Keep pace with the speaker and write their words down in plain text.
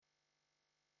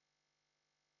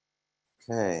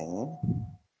Okay.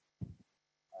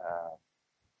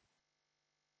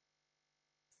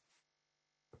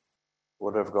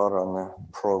 What I've got on the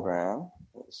program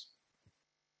is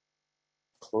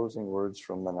closing words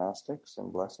from monastics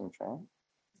and blessing chant.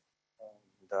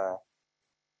 And I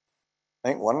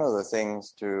think one of the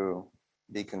things to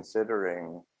be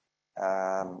considering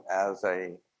as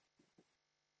a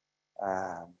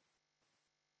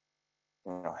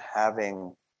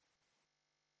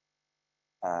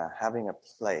having a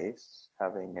place,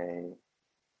 having a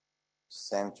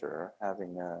center,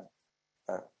 having a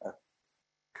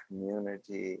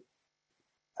community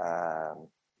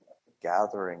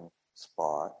gathering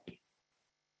spot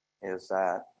is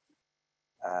that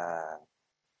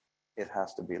it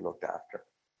has to be looked after.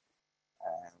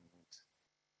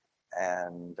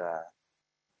 And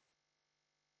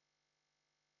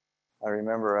I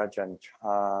remember Ajahn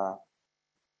Chah,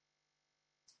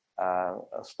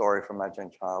 a story from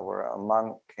Ajahn Chah where a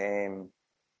monk came.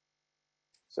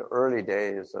 It's the early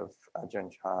days of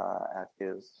Ajahn Chah at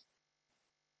his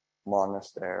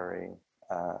monastery,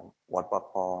 Wat Pah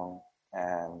Pong,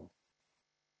 and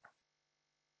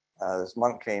this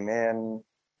monk came in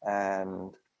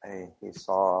and he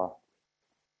saw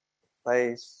the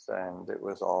place, and it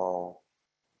was all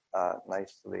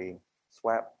nicely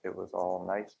swept. It was all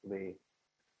nicely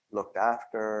looked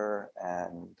after,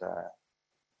 and the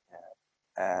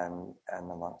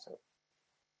monk said,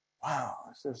 "Wow,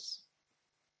 this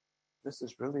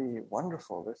is really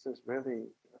wonderful. This is really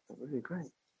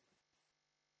great.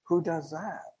 Who does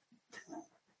that?"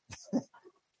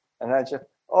 And I just,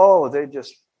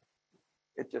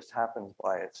 it just happens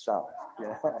by itself.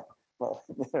 Yeah. Well,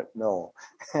 no.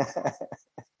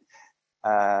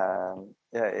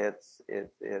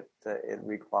 It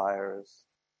requires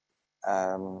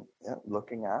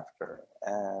looking after,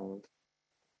 and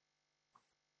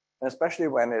especially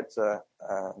when it's a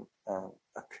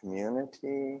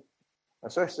community,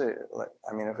 especially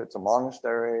if it's a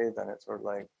monastery, then it's sort of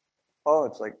like,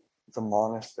 it's like the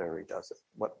monastery does it.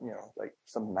 Like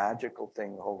some magical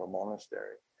thing to hold a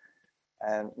monastery.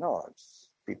 And no, it's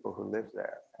people who live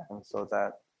there. And so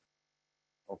that,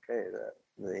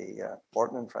 the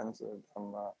Portland Friends of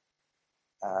Dhamma,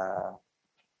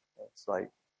 it's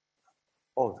like,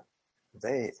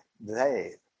 they,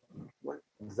 what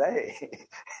they?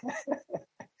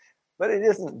 But it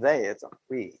isn't they, it's a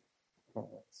we.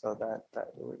 So that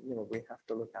we have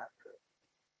to look after it.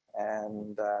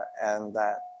 And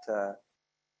that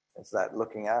it's that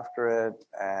looking after it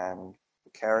and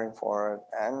caring for it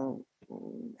and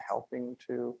helping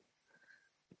to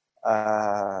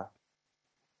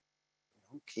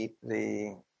keep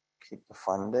the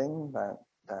funding that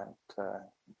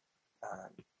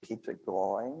keeps it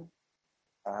going.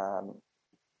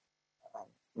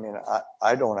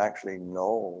 I don't actually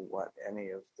know what any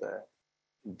of the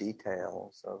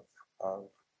details of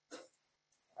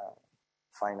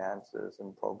finances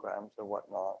and programs or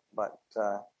whatnot, but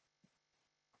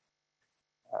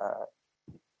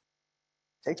it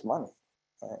takes money,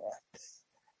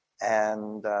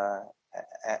 and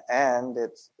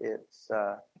it's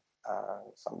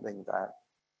something that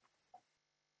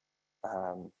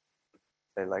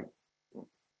they like.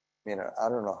 I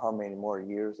don't know how many more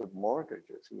years of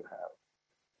mortgages you have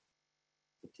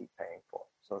to keep paying for.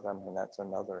 So that's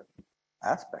another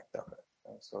aspect of it.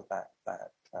 And so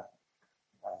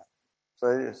so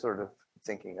it is sort of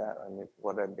thinking that.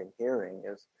 What I've been hearing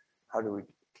is how do we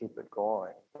keep it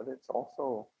going? But it's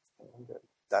also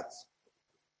that's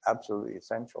absolutely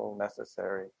essential,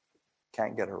 necessary.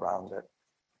 Can't get around it.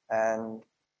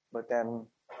 But then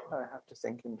I have to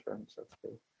think in terms of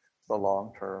the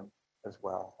long term as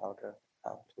well, how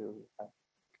to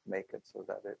make it so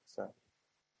that it's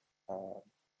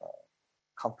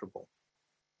comfortable,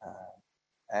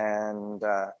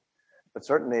 but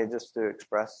certainly just to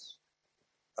express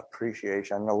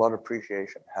appreciation. And a lot of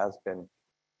appreciation has been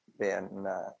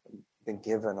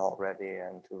given already,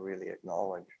 and to really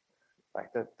acknowledge the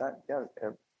fact that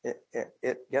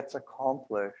it gets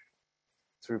accomplished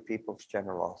through people's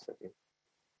generosity.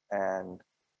 And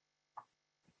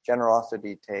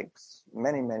generosity takes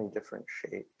many, many different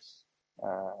shapes.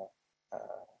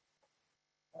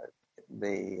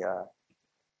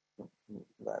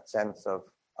 That sense of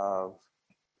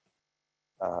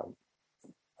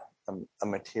a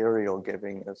material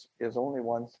giving is only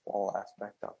one small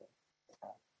aspect of it.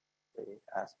 The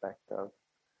aspect of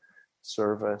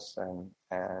service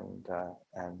and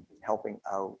helping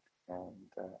out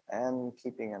and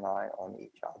keeping an eye on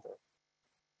each other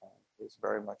is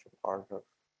very much a part of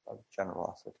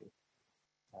generosity,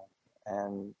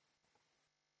 and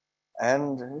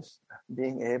just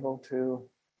being able to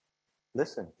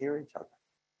listen, hear each other.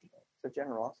 It's a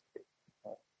generosity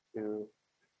to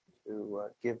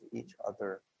give each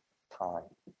other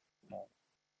time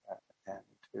and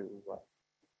to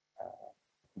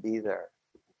be there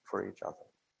for each other.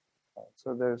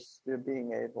 So there's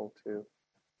being able to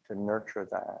nurture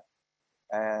that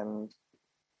and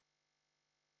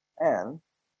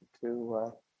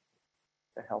to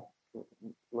help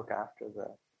look after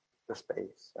the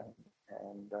space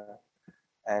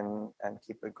and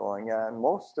keep it going. Yeah, and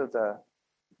most of the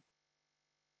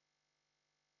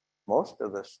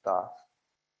stuff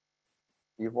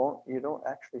you don't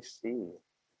actually see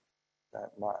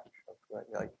that much.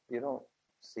 Like you don't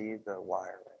see the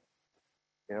wiring,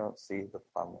 you don't see the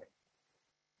plumbing,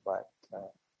 but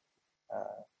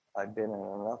I've been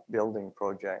in enough building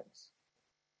projects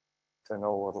to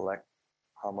know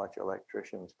how much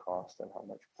electricians cost and how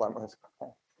much plumbers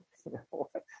cost. You know,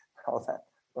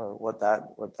 what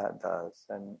that does,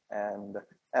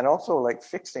 and also like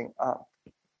fixing up.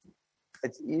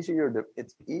 It's easier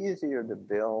to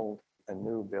build a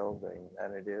new building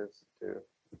than it is to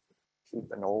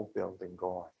keep an old building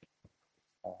going.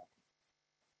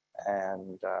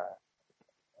 And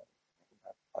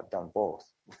I've done both.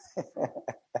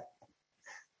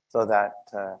 So that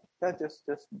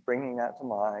just bringing that to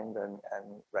mind and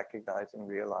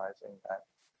realizing that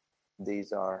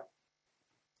these are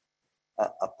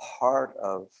a part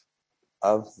of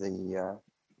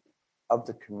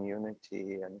the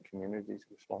community and community's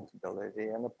responsibility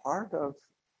and a part of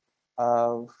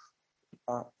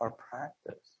our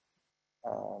practice,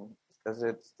 because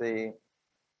it's the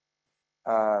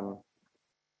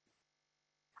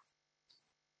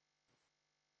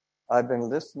I've been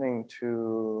listening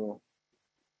to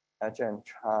Ajahn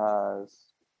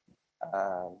Chah's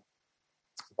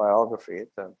biography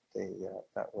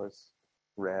that was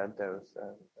read.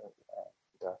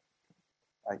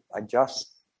 I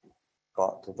just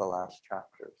got to the last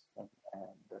chapters and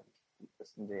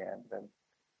listened to the end,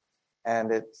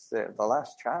 and it's the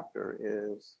last chapter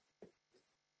is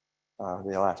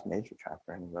the last major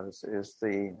chapter, anyways, is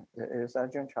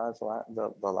Ajahn Chah's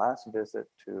the last visit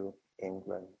to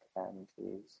England, and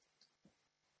he's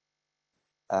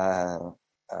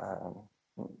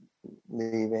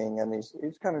leaving, and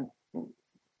he's kind of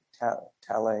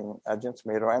telling Ajahn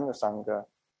Sumedho and the Sangha,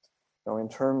 in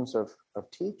terms of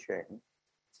teaching,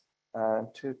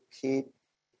 to keep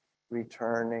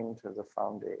returning to the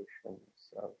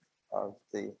foundations of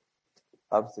the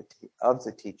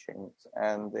teachings,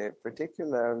 and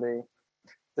particularly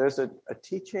there's a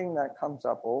teaching that comes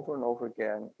up over and over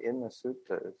again in the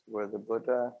suttas where the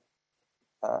Buddha,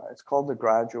 it's called the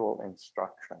gradual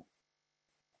instruction,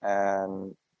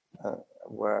 and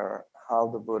where how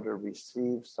the Buddha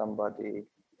receives somebody,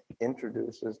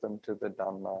 introduces them to the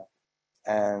Dhamma,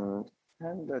 and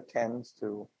attends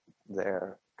to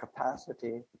their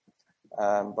capacity,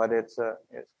 but it's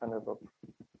kind of a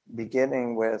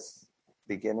beginning with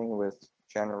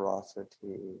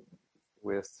generosity,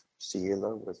 with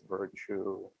sila, with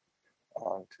virtue,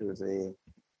 to the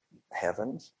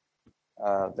heavens,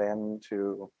 then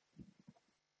to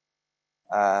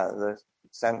the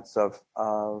sense of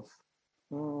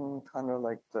kind of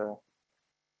like the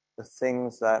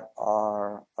things that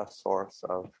are a source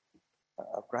of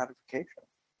gratification,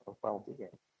 of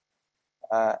well-being,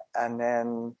 and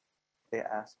then the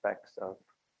aspects of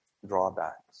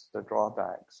drawbacks, the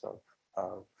drawbacks of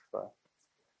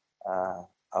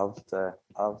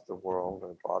the world,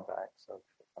 or drawbacks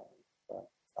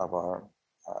of our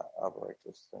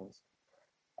existence,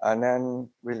 and then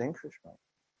relinquishment,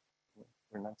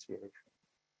 renunciation,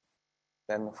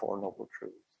 then the Four Noble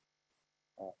Truths.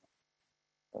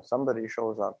 If somebody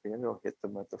shows up, you don't hit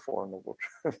them with the Four Noble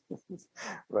Truths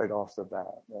right off the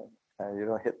bat. You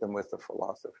don't hit them with the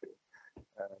philosophy.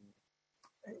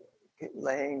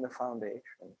 Laying the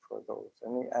foundation for those,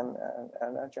 and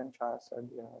Ajahn Chah said,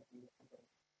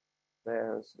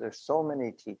 there's so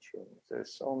many teachings,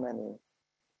 there's so many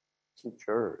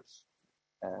teachers,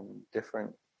 and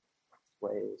different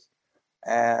ways,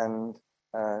 and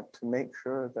to make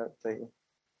sure that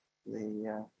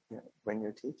when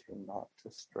you're teaching, not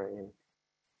to stray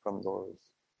from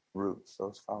those roots,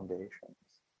 those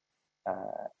foundations,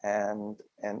 and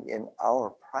in our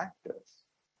practice,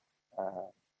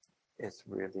 it's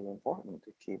really important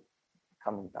to keep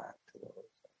coming back to those.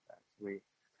 We,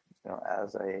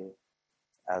 as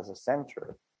a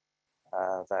center,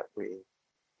 that we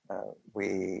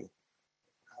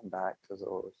come back to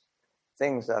those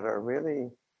things that are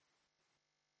really,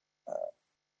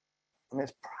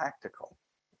 it's practical.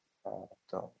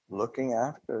 So looking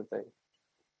after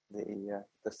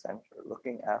the center,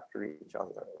 looking after each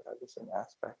other. That is an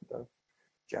aspect of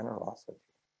generosity.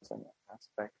 It's an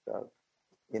aspect of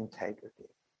integrity.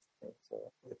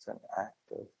 It's an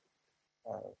act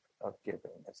of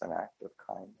giving. It's an act of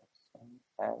kindness,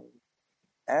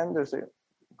 and there's a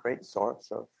great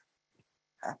source of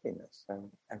happiness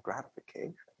and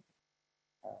gratification.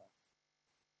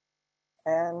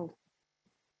 And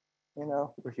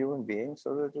we're human beings,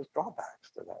 so there's just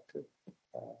drawbacks to that too.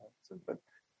 But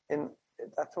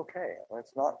that's okay.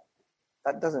 It's not.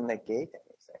 That doesn't negate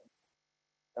anything.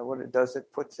 And what it does,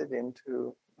 it puts it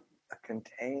into a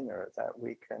container that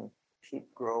we can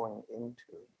keep growing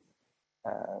into.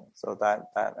 So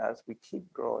that as we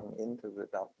keep growing into the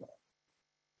Dhamma,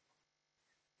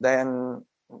 then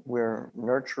we're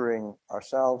nurturing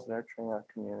ourselves, nurturing our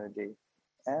community,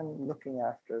 and looking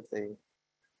after the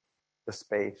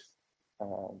space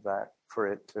that for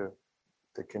it to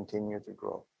continue to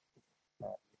grow,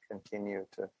 continue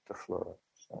to flourish.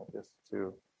 So just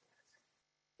to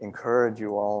encourage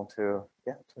you all to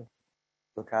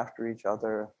look after each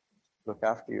other, look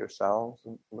after yourselves,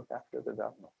 and look after the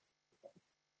Dhamma.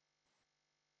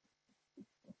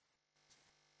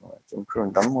 Trong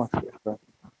trường Dhamma, the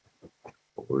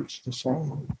words the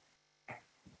same.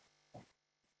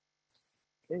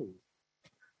 Okay.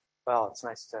 Well, it's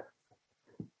nice to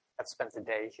have spent the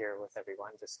day here with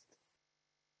everyone. Just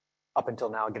up until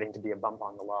now, getting to be a bump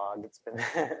on the log. It's been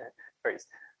very.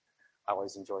 I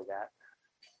always enjoy that.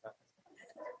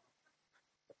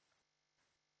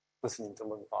 Listening to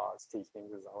Luang Pa's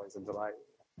teachings is always a delight.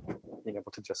 Being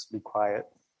able to just be quiet.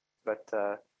 But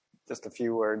just a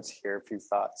few words here, a few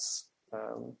thoughts.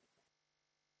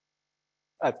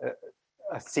 A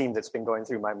theme that's been going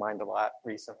through my mind a lot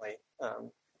recently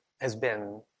has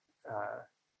been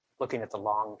looking at the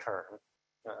long term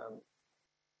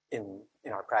in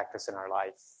our practice, in our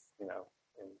life, in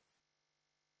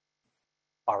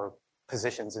our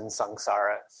positions in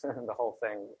samsara, the whole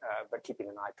thing, but keeping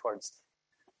an eye towards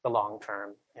the long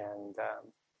term and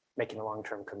making a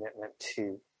long-term commitment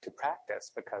to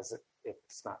practice, because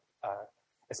it's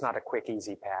not a quick,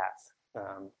 easy path,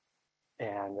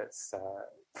 and it's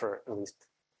for at least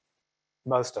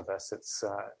most of us, it's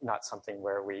not something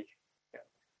where we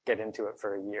get into it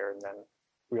for a year and then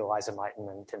realize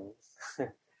enlightenment and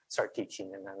start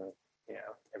teaching, and then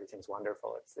everything's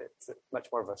wonderful. It's much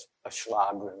more of a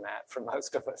slog than that for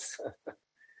most of us.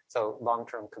 So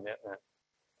long-term commitment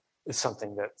is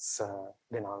something that's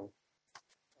been on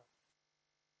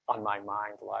my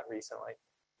mind a lot recently.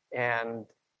 And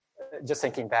just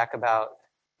thinking back about,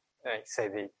 say,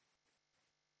 the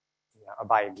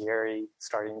Abhayagiri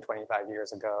starting 25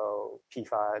 years ago,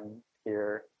 PFAD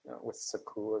here with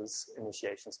Sakula's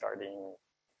initiation starting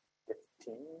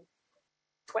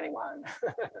 21.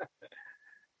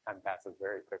 Time passes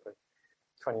very quickly.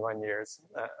 21 years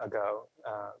ago,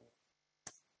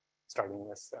 starting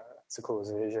this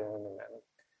Sakula's vision, and then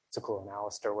Sakula and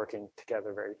Alistair working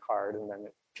together very hard, and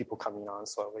then people coming on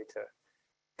slowly to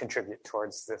contribute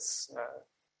towards this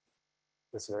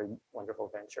this very wonderful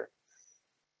venture.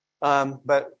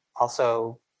 But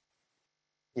also,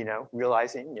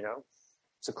 realizing,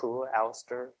 Sakula,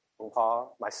 Alistair, Luang Pa,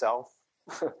 myself,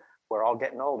 we're all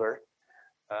getting older.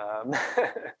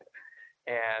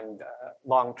 And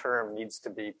long-term needs to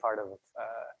be part of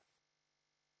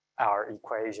our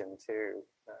equation too,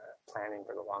 planning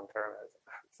for the long term.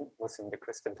 Listening to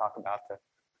Kristen talk about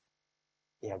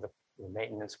the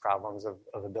maintenance problems of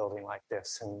a building like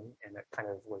this, and it kind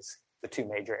of was the two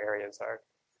major areas are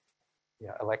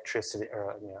electricity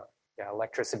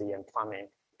and plumbing.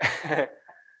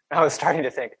 I was starting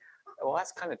to think, well,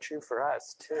 that's kind of true for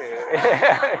us too.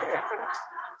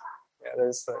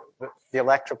 There's the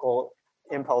electrical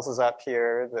impulses up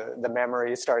here, the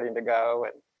memory is starting to go,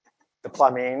 and the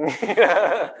plumbing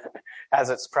has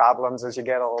its problems as you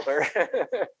get older.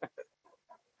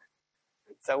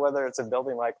 So whether it's a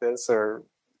building like this or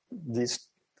these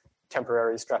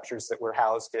temporary structures that we're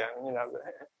housed in,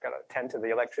 got to tend to the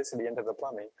electricity and to the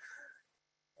plumbing.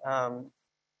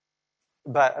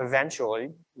 But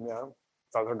eventually, those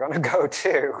are going to go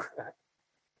too.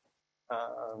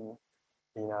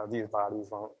 These bodies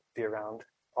won't be around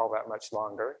all that much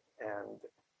longer, and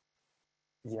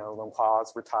Luang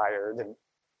Pa's retired, and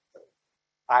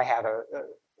I had a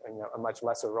much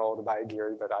lesser role to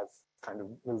Abhayagiri, but I've kind of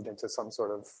moved into some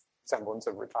sort of semblance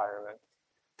of retirement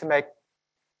to make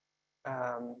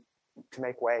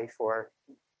way for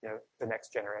the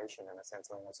next generation, in a sense.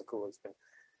 I mean, Sakula has been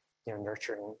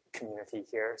nurturing community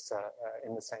here, so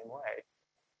in the same way,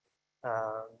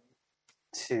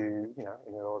 to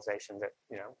in the realization that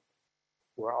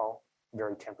we're all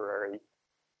very temporary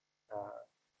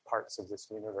parts of this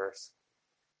universe.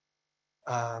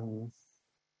 And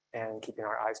keeping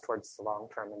our eyes towards the long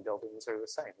term, and buildings are the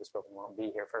same. This building won't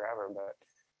be here forever, but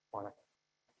want to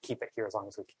keep it here as long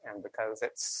as we can, because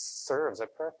it serves a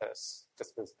purpose,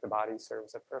 just as the body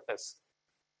serves a purpose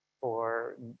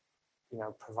for,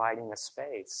 providing a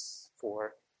space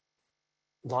for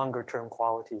longer term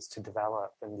qualities to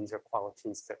develop. And these are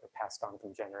qualities that are passed on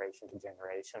from generation to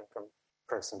generation, from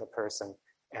person to person,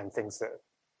 and things that,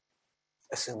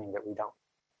 assuming that we don't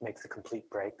make the complete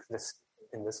break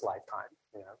in this lifetime,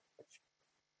 which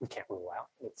we can't rule out,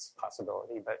 it's a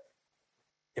possibility, but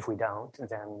if we don't,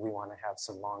 then we want to have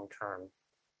some long-term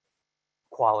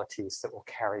qualities that will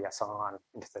carry us on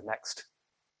into the next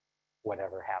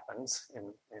whatever happens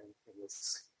in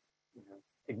this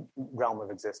realm of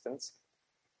existence.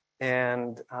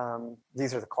 And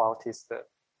these are the qualities that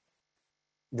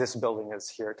this building is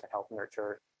here to help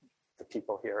nurture. The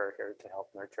people here are here to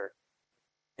help nurture.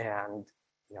 And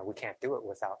we can't do it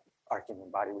without our human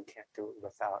body. We can't do it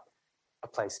without a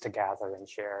place to gather and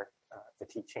share the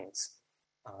teachings.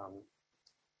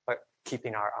 But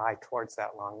keeping our eye towards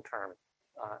that long term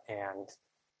and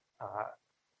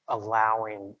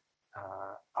allowing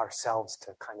ourselves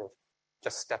to kind of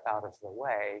just step out of the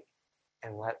way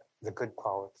and let the good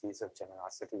qualities of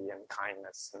generosity and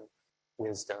kindness and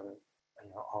wisdom,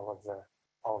 all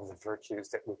of the virtues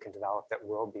that we can develop that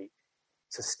will be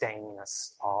sustaining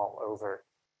us all over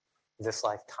this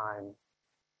lifetime,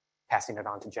 passing it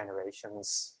on to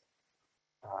generations,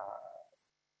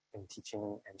 and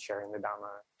teaching and sharing the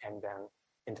Dhamma, and then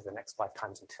into the next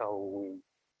lifetimes until we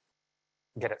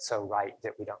get it so right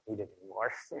that we don't need it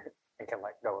anymore and can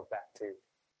let go of that too.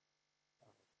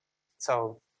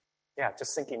 So,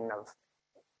 just thinking of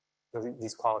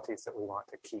these qualities that we want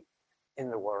to keep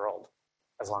in the world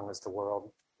as long as the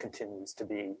world continues to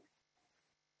be,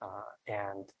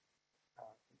 and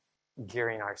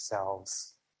gearing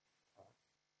ourselves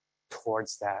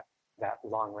towards that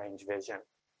long-range vision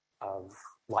of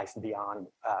life beyond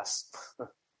us,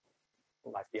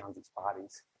 life beyond these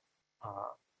bodies,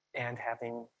 and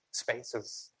having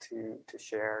spaces to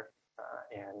share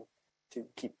and to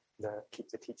keep the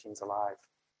teachings alive.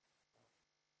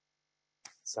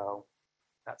 So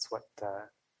that's what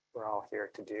we're all here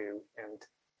to do, and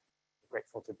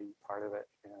grateful to be part of it.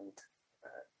 And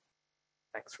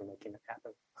thanks for making it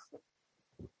happen.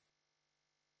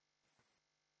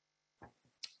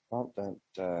 Thought that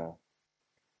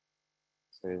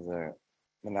say the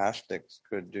monastics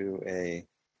could do a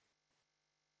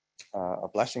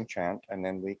blessing chant, and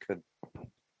then we could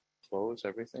close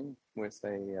everything with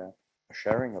a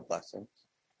sharing of blessings,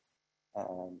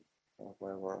 where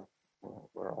we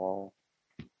are all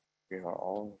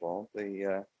involved.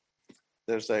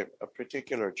 There's a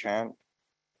particular chant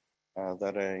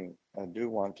that I do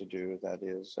want to do. That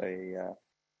is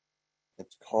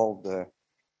it's called the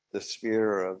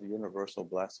Sphere of Universal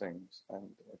Blessings, and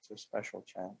it's a special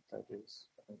chant that is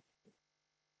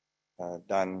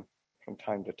done from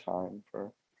time to time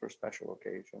for special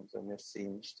occasions, and this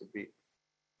seems to be a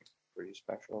pretty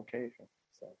special occasion.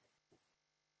 So.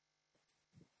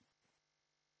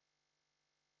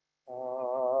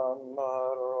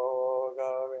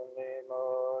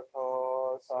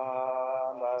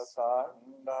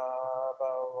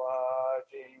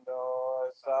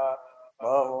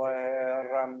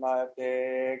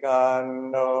 Ramate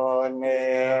Gando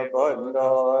Ne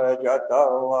Bundo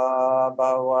Jatawa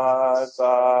Bawa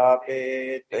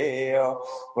Sapiteo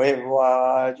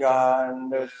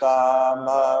Vivajandu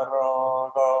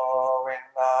Samarogo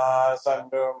Vina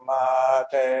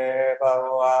Sandumate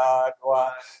Bawatwa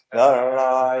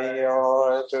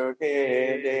Narayo Sukhi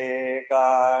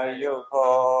Dikayuko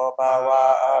Bawa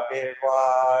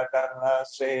Abhivadana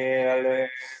Sili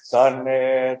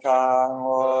Sanne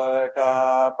Changota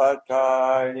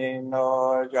Pachayino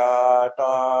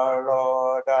Jataro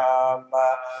Dhamma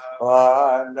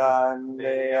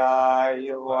Vadande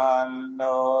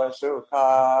Ayuvanno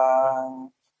Sukhang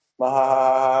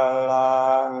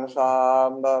Mahalang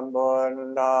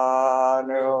Sambandha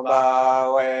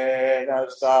Nubhavena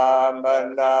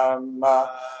Sambandhamma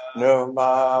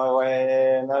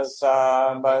Nubhavena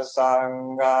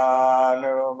Sambasanga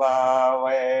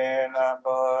Nubhavena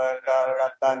Buddha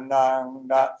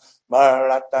Ratananda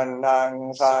Maratanang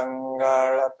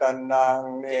Sangaratanang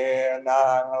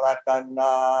Nirnang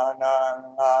Ratananang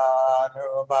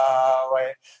Anubhave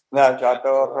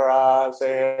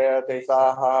Nachaturaseti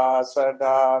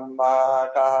Sahasadhamma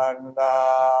Kanda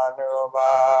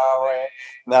Nubhave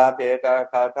Napita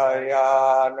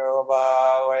Kataya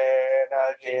Nubhave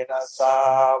Najita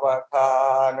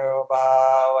Savaka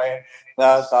Nubhave น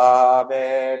าสาเบ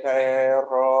เทโ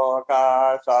รกา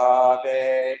สาเบ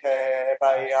เทป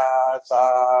ยาสา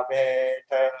เบเ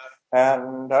ทอัน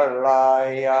ตรา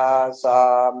ยาสา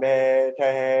เบเท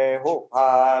หุ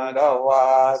พันตวา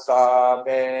สาเบ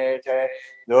เท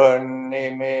ดุลนิ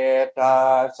มิตา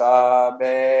สาเบ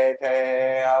เท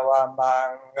อวมั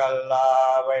งกลา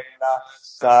เวนะ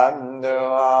สันตุ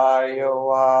อายุ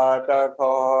วัตโค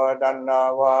ดัน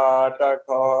วัตโค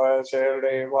สิ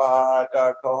ริวัต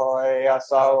โคยัส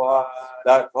สวะต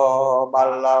ะโคบั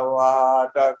ลลวะ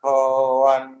ตะโค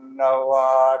วันนว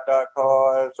ะตะโค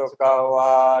สุขว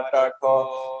ะตะโค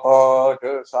โห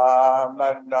ตุสามั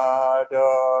ณนาโด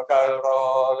กะโร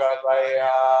กะปย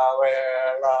าเว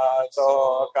ลาโส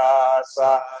กาส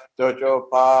ะตุจุ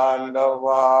ปันนว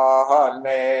ะเน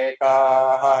กา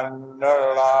หันน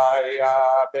รายา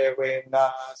เปวินา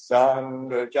สัน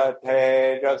ตุจเท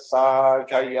จะสา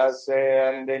ชยเส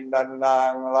นดินนั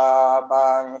งลาบั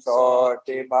งโส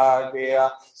ติภาเกีย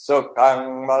สุขัง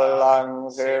มลัง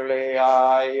สิริอา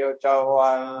ยุจ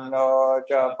วันโน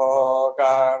จะโพ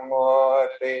กังโว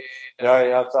ติจ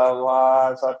ยสวา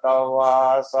สตวา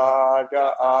สาจะ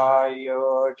อายุ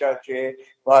จะจิ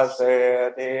วเส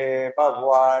ติภ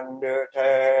วันตุเท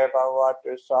ภวั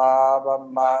ตุสาบ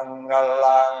มังก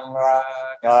ลังรั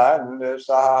กันตุส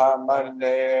ามันเด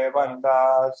วันตา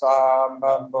สาม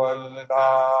บุญตา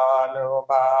นุ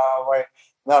ภาเว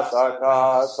นัสกา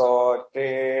โส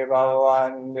ติภวั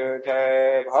นตุเท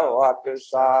ภวัตุ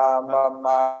สาม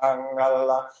มังก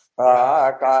ลังรา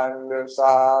กันตุส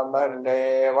ามันเด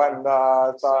วันตา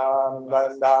สามบั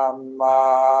นดัมมา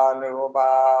นุภ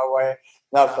าเว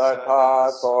นัสธา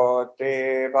โสติ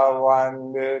ภวัน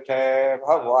ตุเทภ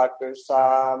วัตุสา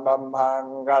มมัง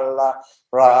กลัง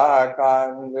รากัน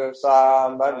ตุสา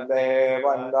มันเด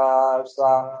วันตาส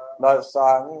ามบั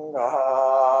สังฆา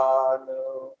นุ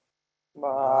ม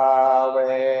าเว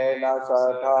นัส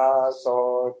ธาโส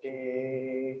ติ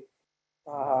ภ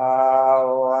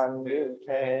วันตุเท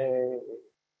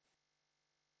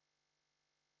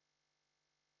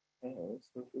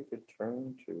So if we could turn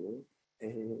to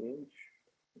page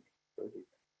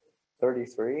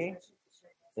 33.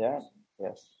 Yeah,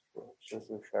 yes. This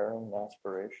is sharing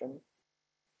aspiration.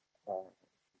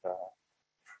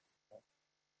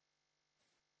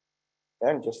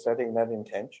 And just setting that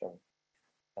intention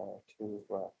to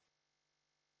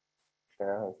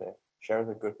share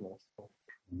the goodness.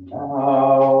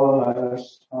 Now let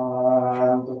us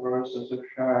chant the verses of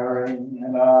sharing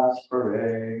and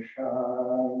aspiration.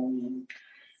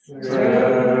 Through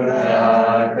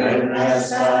the goodness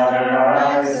that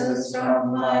arises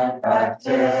from my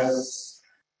practice,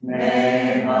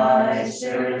 may my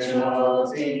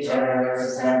spiritual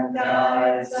teachers and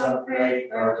guides of great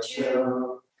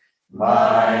virtue,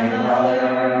 my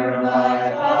mother,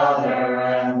 my father,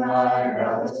 and my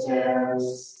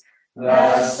relatives,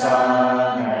 the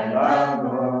sun and the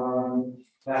moon,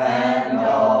 and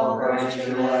all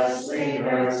virtuous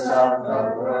leaders of the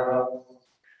world,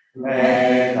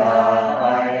 may the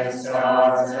highest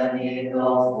gods and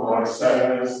evil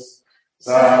forces,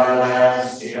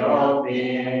 celestial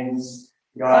beings,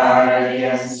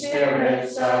 guardian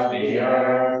spirits of the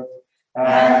earth,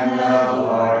 and the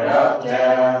Lord of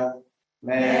death,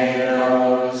 may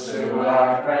those who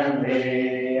are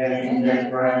friendly,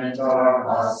 indifferent, or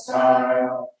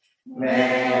hostile,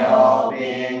 may all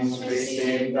beings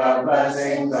receive the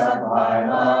blessings of my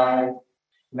life.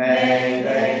 May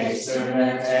they soon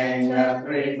attain the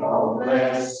threefold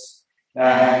bliss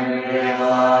and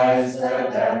realize the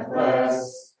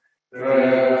deathless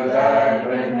through the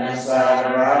goodness that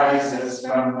arises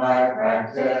from my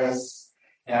practice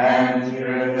and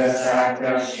through this act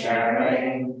of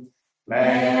sharing.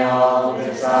 May all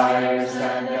desires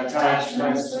and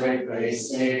attachments quickly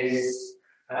cease,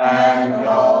 and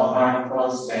all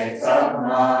harmful states of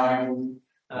mind,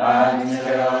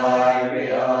 until I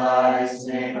realize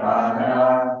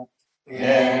Nibbana in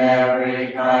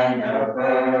every kind of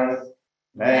birth.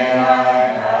 May I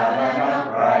have an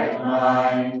upright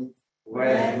mind,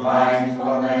 with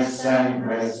mindfulness and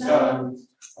wisdom,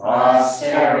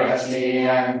 austerity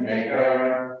and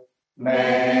vigor.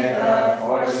 May the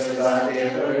forces of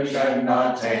illusion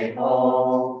not take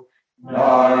hold,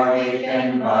 nor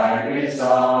weaken my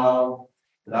resolve.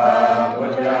 The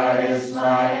Buddha is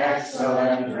my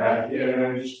excellent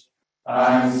refuge.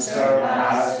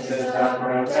 Unsurpassed is the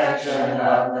protection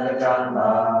of the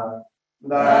Dhamma.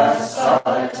 The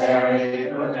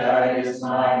solitary Buddha is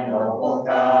my noble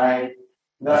guide.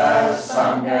 The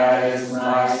Sangha is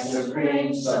my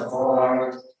supreme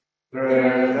support.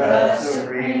 Through the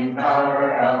supreme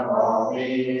power of all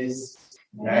these,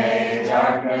 may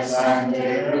darkness and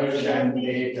delusion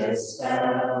be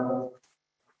dispelled.